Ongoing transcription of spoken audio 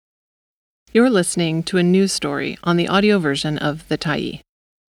You're listening to a news story on the audio version of The Tyee.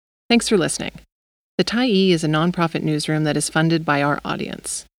 Thanks for listening. The Tyee is a nonprofit newsroom that is funded by our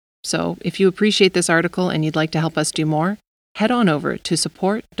audience. So, if you appreciate this article and you'd like to help us do more, head on over to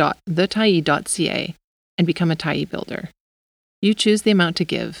support.thetyee.ca and become a Tyee builder. You choose the amount to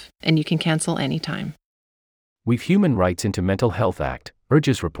give, and you can cancel anytime. Weave Human Rights into Mental Health Act,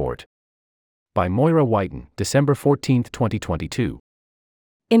 urges report. By Moira Whiten, December 14, 2022.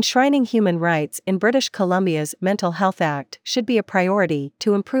 Enshrining human rights in British Columbia's Mental Health Act should be a priority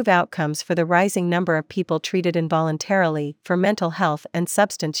to improve outcomes for the rising number of people treated involuntarily for mental health and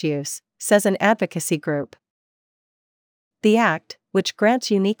substance use, says an advocacy group. The Act, which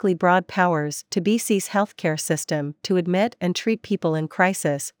grants uniquely broad powers to BC's healthcare system to admit and treat people in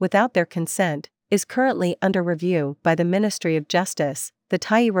crisis without their consent, is currently under review by the Ministry of Justice, the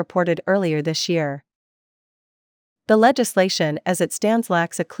Tyee reported earlier this year. The legislation as it stands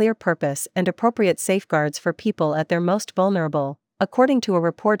lacks a clear purpose and appropriate safeguards for people at their most vulnerable, according to a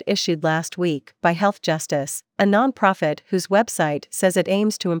report issued last week by Health Justice, a nonprofit whose website says it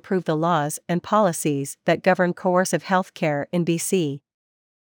aims to improve the laws and policies that govern coercive healthcare in BC.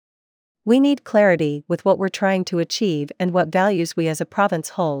 "We need clarity with what we're trying to achieve and what values we as a province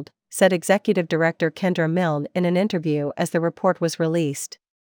hold," said Executive Director Kendra Milne in an interview as the report was released.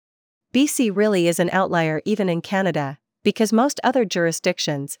 BC really is an outlier even in Canada, because most other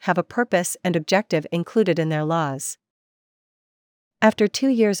jurisdictions have a purpose and objective included in their laws. After 2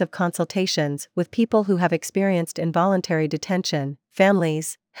 years of consultations with people who have experienced involuntary detention,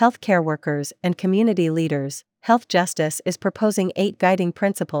 families, healthcare workers, and community leaders, Health Justice is proposing 8 guiding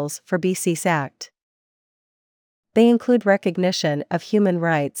principles for BC's Act. They include recognition of human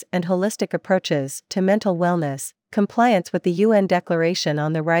rights and holistic approaches to mental wellness, compliance with the UN Declaration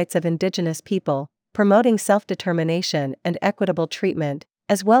on the Rights of Indigenous People, promoting self-determination and equitable treatment,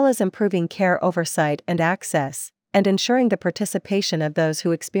 as well as improving care oversight and access, and ensuring the participation of those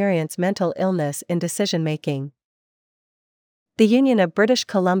who experience mental illness in decision-making. The Union of British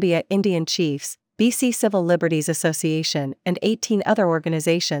Columbia Indian Chiefs, BC Civil Liberties Association, and 18 other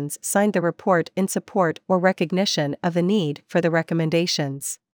organizations signed the report in support or recognition of the need for the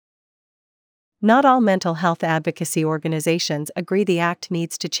recommendations. Not all mental health advocacy organizations agree the Act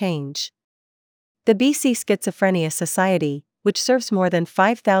needs to change. The BC Schizophrenia Society, which serves more than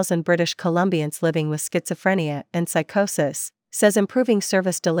 5,000 British Columbians living with schizophrenia and psychosis, says improving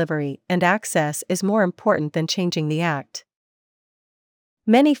service delivery and access is more important than changing the Act.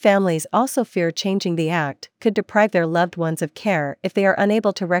 Many families also fear changing the Act could deprive their loved ones of care if they are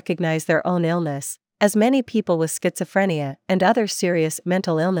unable to recognize their own illness, as many people with schizophrenia and other serious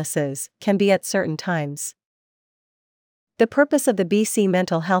mental illnesses can be at certain times. The purpose of the BC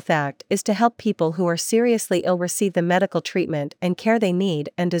Mental Health Act is to help people who are seriously ill receive the medical treatment and care they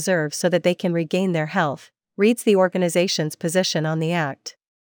need and deserve so that they can regain their health, reads the organization's position on the Act.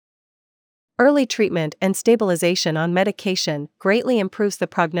 Early treatment and stabilization on medication greatly improves the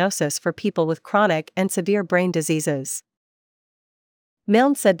prognosis for people with chronic and severe brain diseases.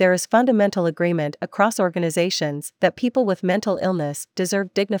 Milne said there is fundamental agreement across organizations that people with mental illness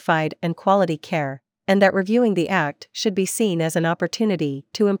deserve dignified and quality care, and that reviewing the Act should be seen as an opportunity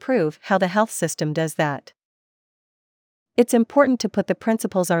to improve how the health system does that. "It's important to put the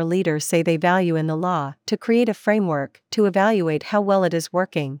principles our leaders say they value in the law to create a framework to evaluate how well it is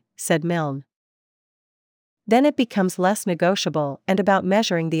working," said Milne. "Then it becomes less negotiable and about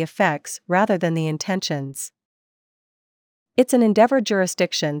measuring the effects rather than the intentions. It's an endeavor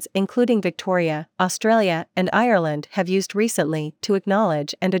jurisdictions including Victoria, Australia, and Ireland have used recently to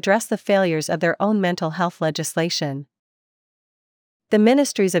acknowledge and address the failures of their own mental health legislation. The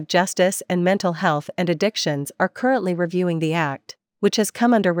Ministries of Justice and Mental Health and Addictions are currently reviewing the Act, which has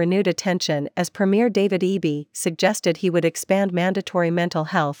come under renewed attention as Premier David Eby suggested he would expand mandatory mental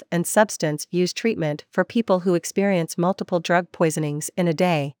health and substance use treatment for people who experience multiple drug poisonings in a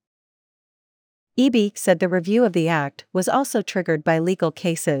day. Eby said the review of the Act was also triggered by legal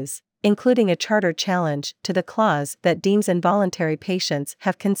cases, including a charter challenge to the clause that deems involuntary patients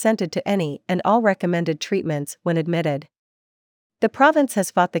have consented to any and all recommended treatments when admitted. The province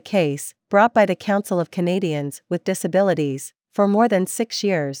has fought the case, brought by the Council of Canadians with Disabilities, for more than 6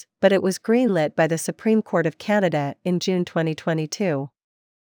 years, but it was greenlit by the Supreme Court of Canada in June 2022.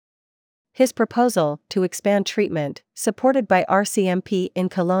 His proposal to expand treatment, supported by RCMP in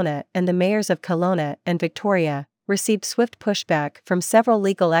Kelowna and the mayors of Kelowna and Victoria, received swift pushback from several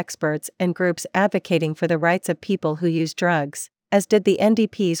legal experts and groups advocating for the rights of people who use drugs, as did the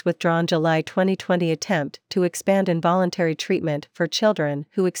NDP's withdrawn July 2020 attempt to expand involuntary treatment for children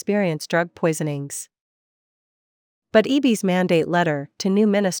who experience drug poisonings. But EB's mandate letter to new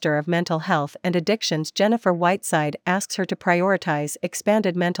Minister of Mental Health and Addictions Jennifer Whiteside asks her to prioritize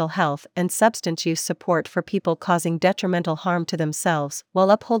expanded mental health and substance use support for people causing detrimental harm to themselves while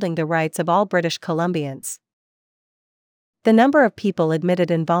upholding the rights of all British Columbians. The number of people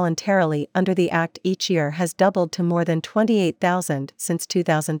admitted involuntarily under the Act each year has doubled to more than 28,000 since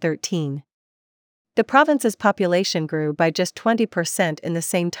 2013. The province's population grew by just 20% in the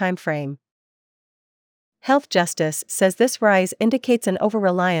same timeframe. Health Justice says this rise indicates an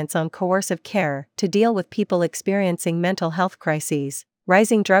over-reliance on coercive care to deal with people experiencing mental health crises,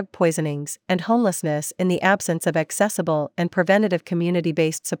 rising drug poisonings, and homelessness in the absence of accessible and preventative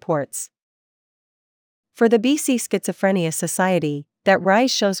community-based supports. For the BC Schizophrenia Society, that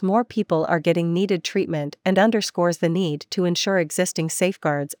rise shows more people are getting needed treatment and underscores the need to ensure existing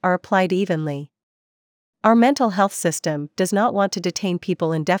safeguards are applied evenly. Our mental health system does not want to detain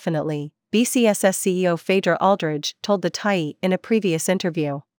people indefinitely, BCSS CEO Phaedra Aldridge told the Tyee in a previous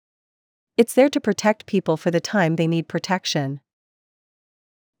interview. It's there to protect people for the time they need protection.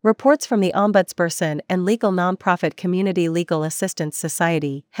 Reports from the Ombudsperson and legal nonprofit Community Legal Assistance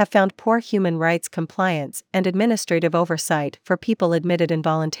Society have found poor human rights compliance and administrative oversight for people admitted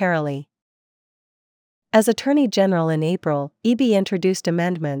involuntarily. As Attorney General in April, EB introduced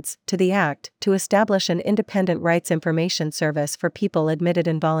amendments to the Act to establish an independent rights information service for people admitted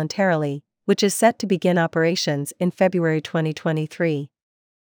involuntarily, which is set to begin operations in February 2023.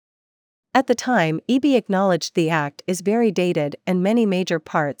 At the time, EB acknowledged the Act is very dated and many major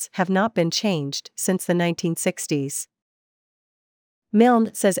parts have not been changed since the 1960s.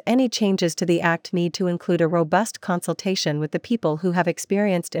 Milne says any changes to the Act need to include a robust consultation with the people who have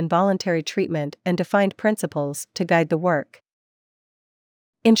experienced involuntary treatment and defined principles to guide the work.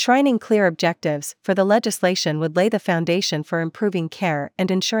 Enshrining clear objectives for the legislation would lay the foundation for improving care and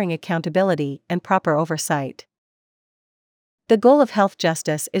ensuring accountability and proper oversight. The goal of Health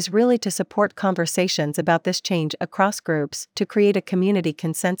Justice is really to support conversations about this change across groups to create a community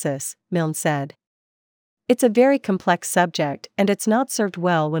consensus, Milne said. It's a very complex subject, and it's not served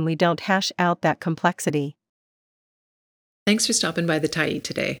well when we don't hash out that complexity. Thanks for stopping by the Tyee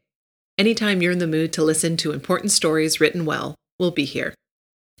today. Anytime you're in the mood to listen to important stories written well, we'll be here.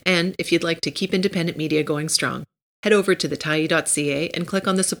 And if you'd like to keep independent media going strong, head over to thetyee.ca and click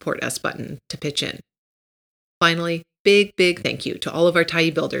on the Support Us button to pitch in. Finally, big thank you to all of our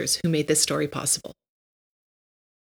Tyee builders who made this story possible.